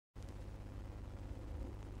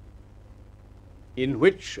in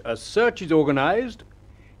which a search is organised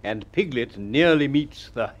and Piglet nearly meets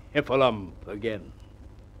the Heffalump again.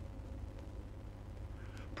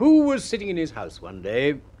 Pooh was sitting in his house one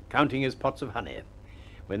day, counting his pots of honey,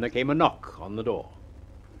 when there came a knock on the door.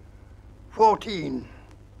 14,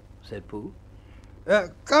 said Pooh.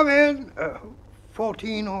 Come in.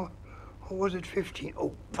 14 or was it 15?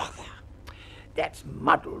 Oh, bother. That's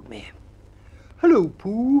muddled me. Hello,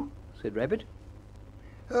 Pooh, said Rabbit.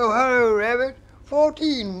 Oh, hello, Rabbit.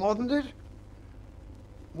 14, wasn't it?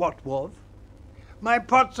 What was? My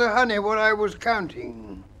pots of honey, what I was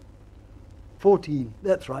counting. 14,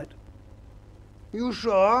 that's right. You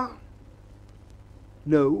sure?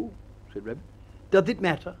 No, said Rabbit. Does it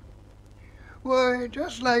matter? Well, I'd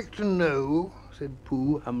just like to know, said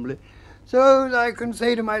Pooh humbly, so that I can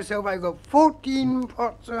say to myself I've got 14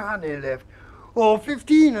 pots of honey left, or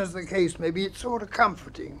 15 as the case may be. It's sort of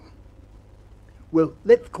comforting. Well,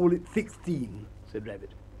 let's call it 16, said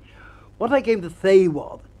Rabbit. What I came to say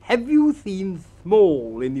was, have you seen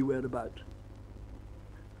Small anywhere about?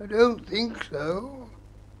 I don't think so,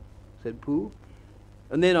 said Pooh.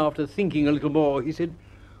 And then, after thinking a little more, he said,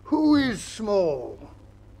 Who is Small?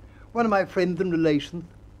 One of my friends and relations,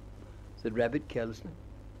 said Rabbit carelessly.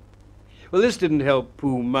 Well, this didn't help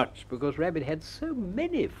Pooh much, because Rabbit had so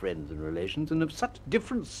many friends and relations, and of such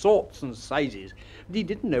different sorts and sizes, that he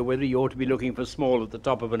didn't know whether he ought to be looking for Small at the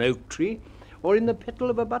top of an oak tree, or in the petal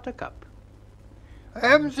of a buttercup. I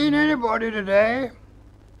haven't seen anybody today.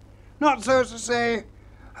 Not so as to say,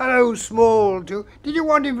 hello, Small, too. Did you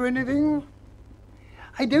want him for anything?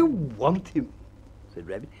 I don't want him, said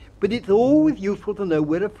Rabbit, but it's always useful to know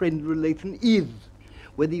where a friend or relation is,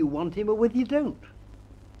 whether you want him or whether you don't.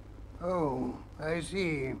 Oh, I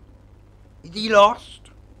see. Is he lost?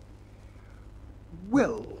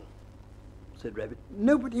 Well, said Rabbit,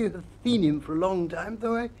 nobody has seen him for a long time,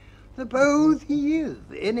 though I suppose he is.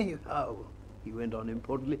 Anyhow, he went on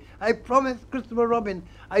importantly, I promised Christopher Robin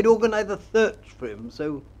I'd organise a search for him,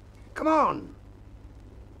 so come on.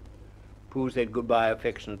 Pooh said goodbye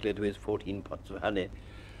affectionately to his 14 pots of honey,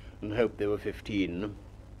 and hoped there were 15,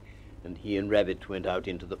 and he and Rabbit went out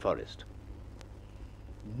into the forest.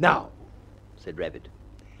 Now, said Rabbit,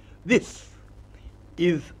 this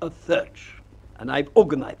is a search, and I've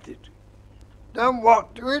organised it. Done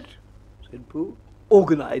what to it? Said Pooh.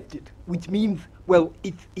 Organised it, which means, well,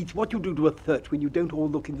 it's what you do to a search when you don't all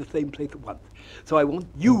look in the same place at once. So I want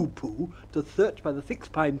you, Pooh, to search by the 6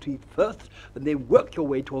 pine trees first, and then work your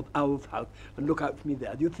way towards Owl's house and look out for me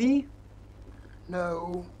there. Do you see?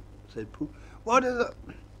 No, said Pooh. What is it?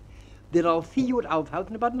 Then I'll see you at Owl's house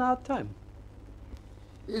in about an hour's time.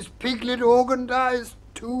 Is Piglet organised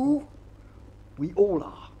too? We all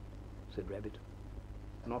are, said Rabbit.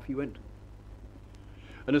 And off he went.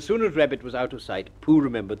 And as soon as Rabbit was out of sight, Pooh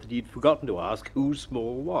remembered that he'd forgotten to ask who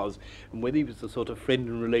Small was, and whether he was the sort of friend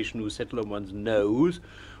and relation who settled on one's nose,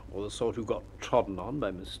 or the sort who got trodden on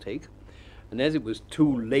by mistake. And as it was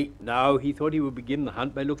too late now, he thought he would begin the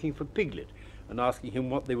hunt by looking for Piglet, and asking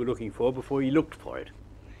him what they were looking for before he looked for it.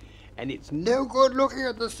 And it's no good looking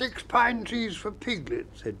at the 6 pine trees for Piglet,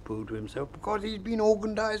 said Pooh to himself, because he's been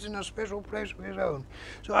organised in a special place of his own.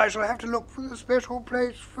 So I shall have to look for the special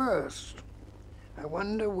place first. I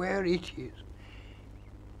wonder where it is.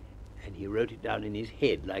 And he wrote it down in his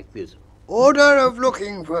head like this. Order of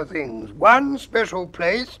looking for things. 1 special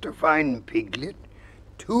place to find Piglet.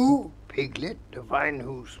 2 Piglet to find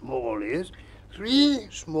who Small is. 3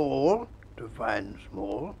 Small to find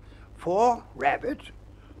Small. 4 Rabbit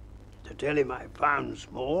to tell him I found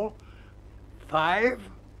Small. 5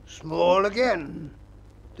 Small again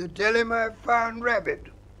to tell him I found Rabbit,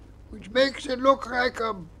 which makes it look like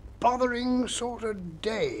a bothering sort of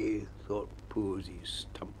day, thought Pooh as he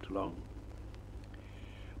stumped along.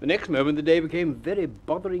 The next moment the day became very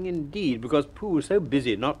bothering indeed, because Pooh was so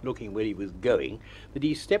busy not looking where he was going that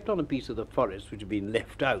he stepped on a piece of the forest which had been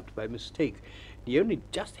left out by mistake. He only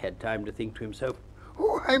just had time to think to himself,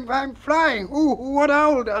 "Oh, I'm flying! Oh, what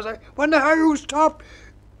owl does I wonder how you stopped?"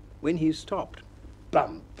 When he stopped,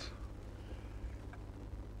 bump!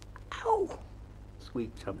 Ow!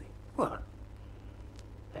 Squeaked something. What?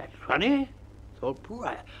 That's funny, thought Pooh.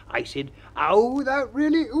 I said, ow, without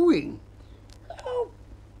really oohing. Oh,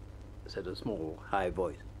 said a small, high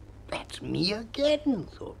voice. That's me again,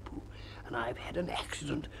 thought Pooh. And I've had an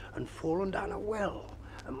accident and fallen down a well.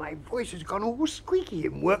 And my voice has gone all squeaky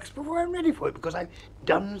and works before I'm ready for it, because I've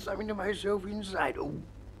done something to myself inside. Oh,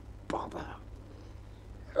 bother.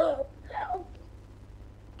 Oh, oh.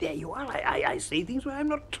 There you are. I say things when I'm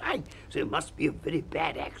not trying, so it must be a very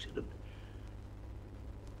bad accident.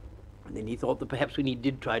 And then he thought that perhaps when he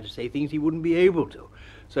did try to say things, he wouldn't be able to.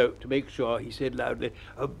 So, to make sure, he said loudly,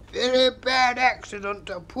 "A very bad accident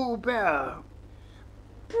to Pooh Bear."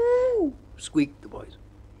 "Pooh!" squeaked the voice.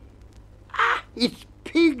 "Ah, it's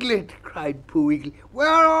Piglet!" cried Pooh eagerly. "Where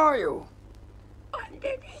are you?"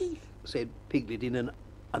 "Underneath," said Piglet in an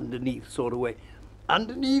underneath sort of way.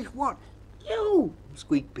 "Underneath what?" "You!"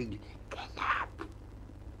 squeaked Piglet. "Get up!"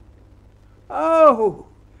 "Oh!"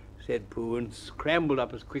 said Pooh, and scrambled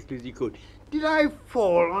up as quickly as he could. "Did I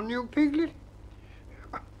fall on you, Piglet?"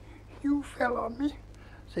 "You fell on me,"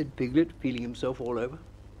 said Piglet, feeling himself all over.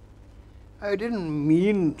 "I didn't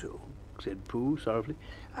mean to," said Pooh sorrowfully.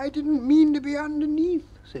 "I didn't mean to be underneath,"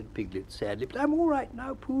 said Piglet sadly. "But I'm all right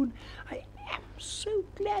now, Pooh, and I am so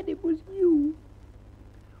glad it was you."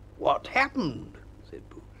 "What happened?" said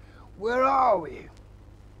Pooh. "Where are we?"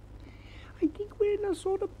 "I think we're in a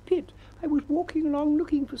sort of pit. I was walking along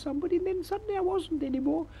looking for somebody, and then suddenly I wasn't any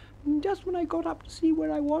more. And just when I got up to see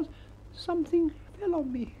where I was, something fell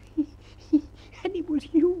on me. And it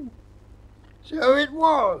was you." "So it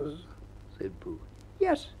was," said Pooh.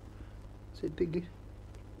 "Yes," said Piglet.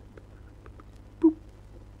 "Pooh,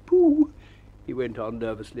 Pooh," he went on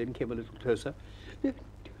nervously and came a little closer. "Do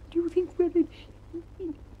you think we're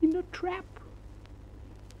in a trap?"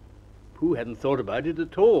 Pooh hadn't thought about it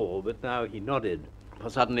at all, but now he nodded. For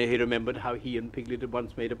suddenly he remembered how he and Piglet had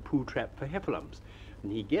once made a Pooh trap for Heffalumps,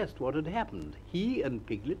 and he guessed what had happened. He and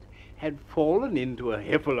Piglet had fallen into a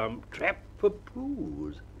Heffalump trap for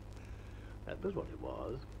Poohs. That was what it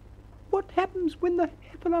was. "What happens when the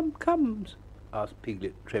Heffalump comes?" asked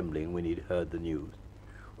Piglet, trembling when he'd heard the news.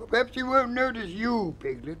 "Well, perhaps he won't notice you,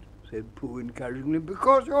 Piglet," said Pooh encouragingly,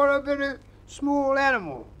 "because you're a very small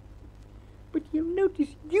animal." "But he'll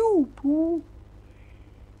notice you, Pooh."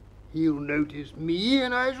 "He'll notice me,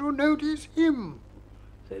 and I shall notice him,"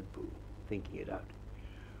 said Pooh, thinking it out.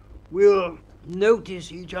 "We'll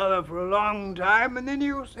notice each other for a long time, and then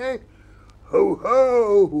he'll say, 'Ho,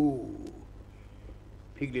 ho!'"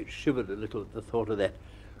 Piglet shivered a little at the thought of that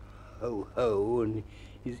 "ho, ho," and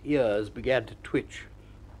his ears began to twitch.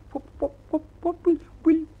 What will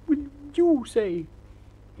you say?"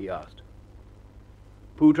 he asked.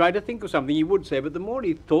 Pooh tried to think of something he would say, but the more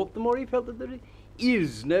he thought, the more he felt that there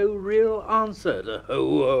is no real answer to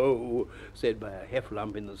 "ho, ho," said by a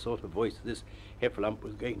Heffalump in the sort of voice this Heffalump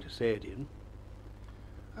was going to say it in.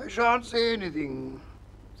 "I shan't say anything,"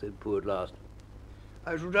 said Pooh at last.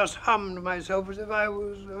 "I shall just hum to myself as if I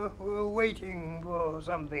was waiting for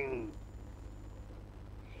something."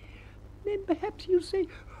 "Then perhaps you'll say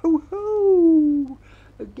 'ho, ho'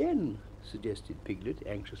 again," suggested Piglet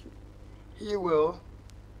anxiously. "He will,"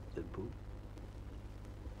 said Pooh.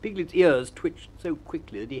 Piglet's ears twitched so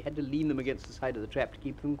quickly that he had to lean them against the side of the trap to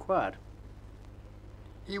keep them quiet.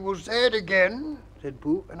 "He will say it again," said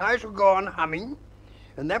Pooh, "and I shall go on humming,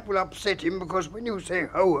 and that will upset him, because when you say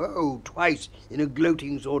 'ho, ho' twice in a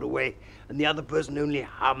gloating sort of way, and the other person only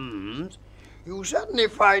hums, you suddenly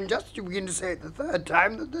find, just as you begin to say it the third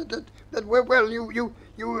time,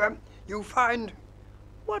 you find..."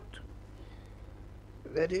 "What?"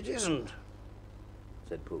 "That it isn't,"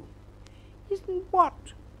 said Pooh. "Isn't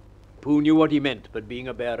what?" Pooh knew what he meant, but being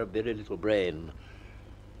a bear of very little brain,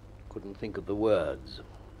 couldn't think of the words.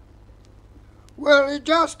 "Well, it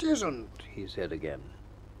just isn't," he said again.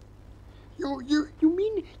 You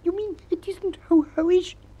mean it isn't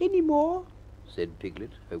ho-ho-ish anymore?" said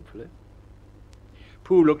Piglet hopefully.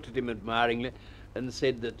 Pooh looked at him admiringly and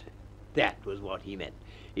said that was what he meant.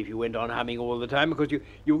 If you went on humming all the time, because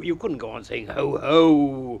you couldn't go on saying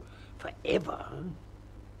ho-ho forever.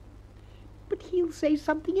 "But he'll say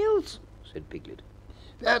something else," said Piglet.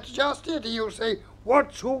 "That's just it. He'll say,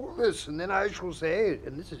 'What's all this?' And then I shall say,"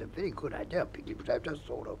 and this is a very good idea, Piglet, which I've just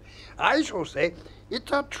thought of, "I shall say,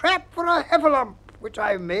 'It's a trap for a Heffalump, which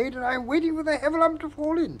I've made, and I'm waiting for the Heffalump to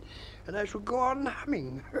fall in.' And I shall go on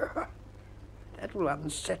humming." That will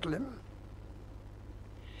unsettle him.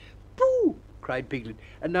 "Pooh!" cried Piglet,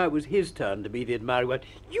 and now it was his turn to be the admiring one.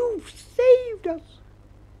 "You've saved us."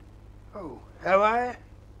 "Oh, have I?"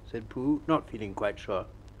 said Pooh, not feeling quite sure.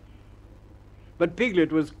 But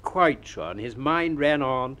Piglet was quite sure, and his mind ran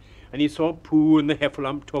on, and he saw Pooh and the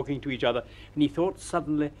Heffalump talking to each other, and he thought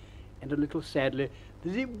suddenly, and a little sadly,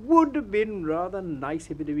 that it would have been rather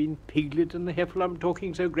nice if it had been Piglet and the Heffalump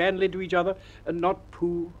talking so grandly to each other, and not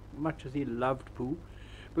Pooh, much as he loved Pooh,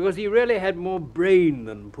 because he really had more brain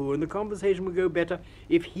than Pooh, and the conversation would go better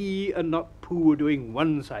if he and not Pooh were doing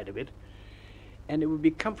one side of it. And it would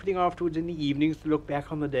be comforting afterwards in the evenings to look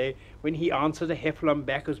back on the day when he answered a Heffalump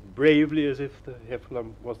back as bravely as if the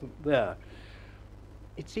Heffalump wasn't there.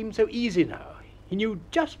 It seemed so easy now. He knew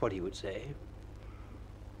just what he would say.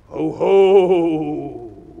 Ho,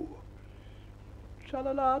 ho!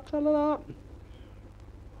 Tra-la-la, tra-la-la.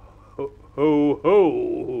 Ho, ho,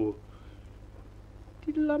 ho!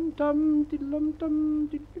 Diddle-um-dum, diddle-um-dum,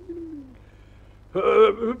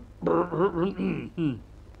 diddle-um-dum.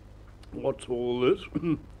 What's all this?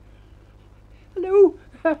 Hello,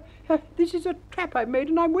 this is a trap I made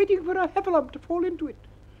and I'm waiting for a Heffalump to fall into it.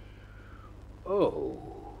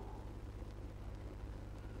 Oh.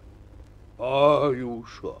 Are you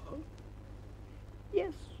sure?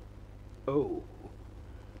 Yes. Oh.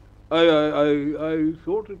 I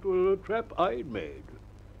thought it was a trap I'd made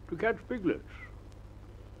to catch piglets.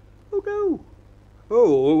 Oh no.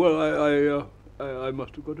 Oh, well, I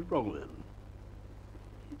must have got it wrong then.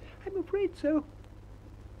 I'm afraid so.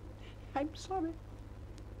 I'm sorry.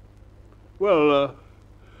 Well,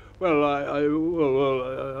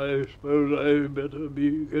 I suppose I'd better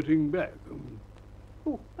be getting back.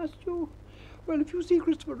 Oh, must you? Well, if you see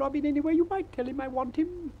Christopher Robin anywhere, you might tell him I want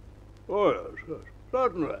him. Oh, yes,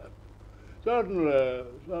 certainly. Certainly.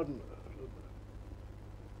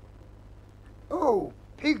 Oh,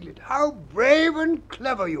 Piglet, how brave and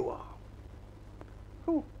clever you are.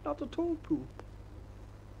 Oh, not at all, Pooh.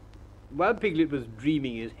 While Piglet was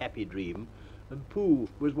dreaming his happy dream, and Pooh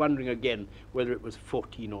was wondering again whether it was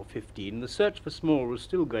 14 or 15, the search for Small was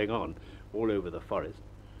still going on all over the forest.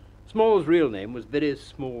 Small's real name was Very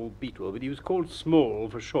Small Beetle, but he was called Small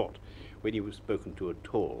for short when he was spoken to at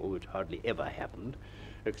all, which hardly ever happened,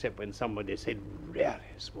 except when somebody said really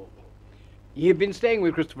small. He had been staying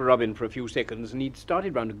with Christopher Robin for a few seconds, and he'd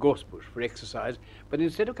started round a gorse bush for exercise, but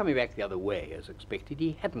instead of coming back the other way, as expected,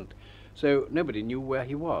 he hadn't, so nobody knew where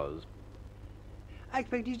he was. I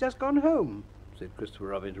expect he's just gone home, said Christopher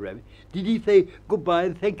Robin to Rabbit. Did he say goodbye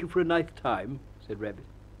and thank you for a nice time? Said Rabbit.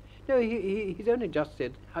 No, he's only just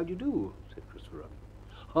said, how do you do, said Christopher Robin.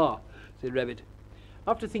 Ah, said Rabbit.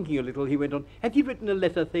 After thinking a little, he went on, had he written a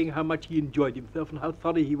letter saying how much he enjoyed himself and how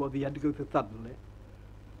sorry he was he had to go so suddenly?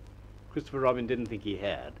 Christopher Robin didn't think he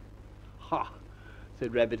had. Ha,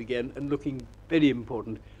 said Rabbit again, and looking very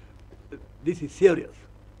important. This is serious.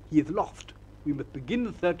 He is lost. We must begin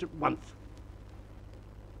the search at once.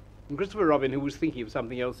 And Christopher Robin, who was thinking of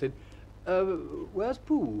something else, said, where's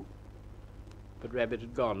Pooh? But Rabbit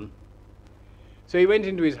had gone. So he went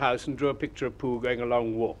into his house and drew a picture of Pooh going a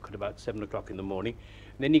long walk at about 7 o'clock in the morning.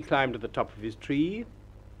 And then he climbed to the top of his tree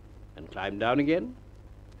and climbed down again.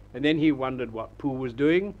 And then he wondered what Pooh was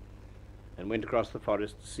doing and went across the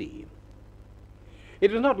forest to see.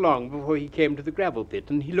 It was not long before he came to the gravel pit,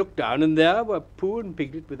 and he looked down, and there were Pooh and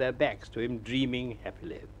Piglet with their backs to him, dreaming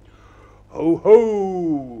happily. Ho,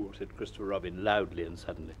 ho, said Christopher Robin loudly and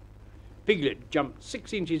suddenly. Piglet jumped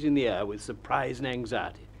 6 inches in the air with surprise and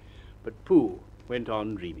anxiety, but Pooh went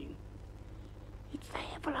on dreaming. It's the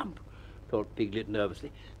Heffalump, thought Piglet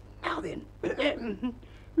nervously. Now then.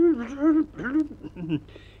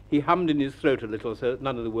 He hummed in his throat a little so that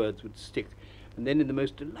none of the words would stick, and then in the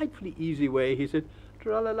most delightfully easy way he said,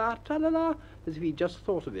 tra-la-la, tra-la-la, as if he'd just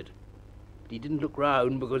thought of it. But he didn't look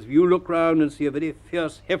round, because if you look round and see a very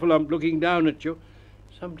fierce Heffalump looking down at you,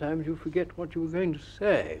 sometimes you forget what you were going to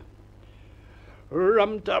say.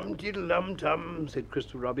 Rum-tum-diddle-lum-tum, said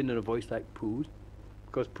Christopher Robin in a voice like Pooh's,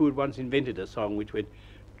 because Pooh had once invented a song which went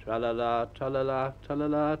tra-la-la, tra-la-la,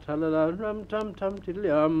 tra-la-la, tra-la-la,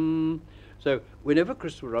 rum-tum-tum-diddle-yum. So whenever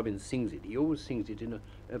Christopher Robin sings it, he always sings it in a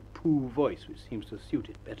Pooh voice, which seems to suit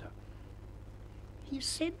it better. He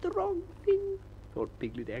said the wrong thing, thought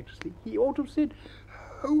Piglet anxiously. He ought to have said,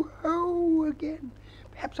 ho, ho, again.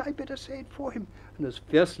 Perhaps I'd better say it for him. And as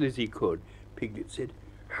fiercely as he could, Piglet said,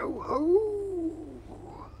 ho, ho.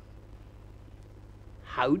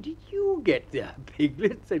 How did you get there,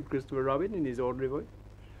 Piglet? Said Christopher Robin in his ordinary voice.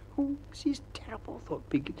 Oh, this is terrible, thought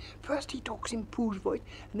Piglet. First he talks in Pooh's voice,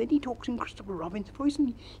 and then he talks in Christopher Robin's voice,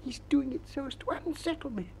 and he's doing it so as to unsettle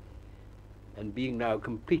me. And being now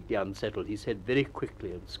completely unsettled, he said very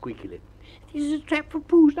quickly and squeakily, this is a trap for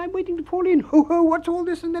Pooh's, and I'm waiting to fall in. Ho, ho, what's all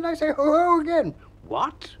this? And then I say, ho, ho, again.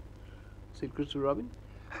 What? Said Christopher Robin.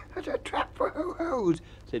 It's a trap for ho-hos,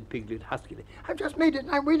 said Piglet huskily. I've just made it,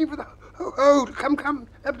 and I'm waiting for the ho-ho to come.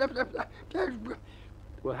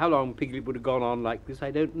 Well, how long Piglet would have gone on like this, I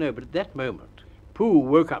don't know, but at that moment, Pooh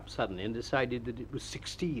woke up suddenly and decided that it was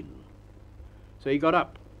 16. So he got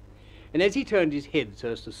up, and as he turned his head so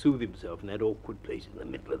as to soothe himself in that awkward place in the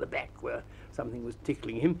middle of the back where something was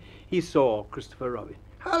tickling him, he saw Christopher Robin.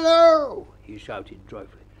 Hello, he shouted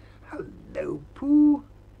joyfully. Hello, Pooh.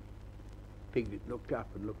 Piglet looked up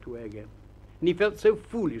and looked away again, and he felt so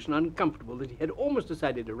foolish and uncomfortable that he had almost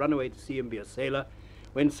decided to run away to sea and be a sailor,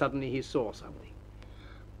 when suddenly he saw something.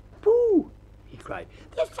 Pooh, he cried,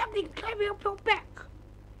 there's something climbing up your back.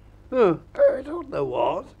 Oh, I thought there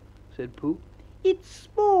was, said Pooh. It's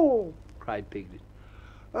small, cried Piglet.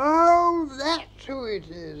 Oh, that's who it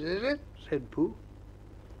is it? Said Pooh.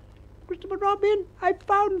 Christopher Robin, I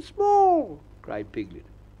found small, cried Piglet.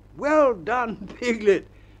 Well done, Piglet,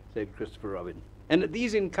 said Christopher Robin. And at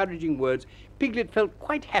these encouraging words, Piglet felt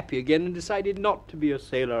quite happy again and decided not to be a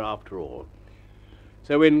sailor after all.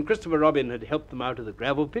 So when Christopher Robin had helped them out of the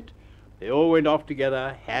gravel pit, they all went off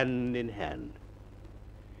together, hand in hand.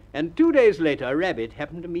 And 2 days later, a rabbit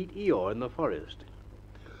happened to meet Eeyore in the forest.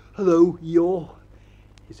 Hello, Eeyore,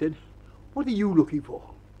 he said. What are you looking for?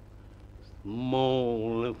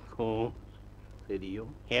 Small, of course, said Eeyore.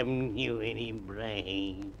 Haven't you any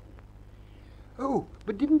brains? Oh,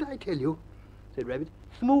 but didn't I tell you, said Rabbit,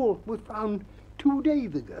 Small was found 2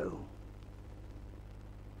 days ago.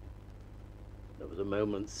 There was a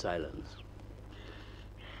moment's silence.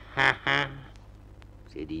 Ha ha,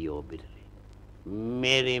 said Eeyore bitterly.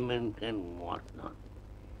 Merriment and whatnot.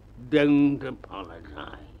 Don't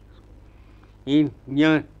apologize. It's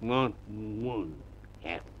just what won't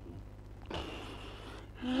happen.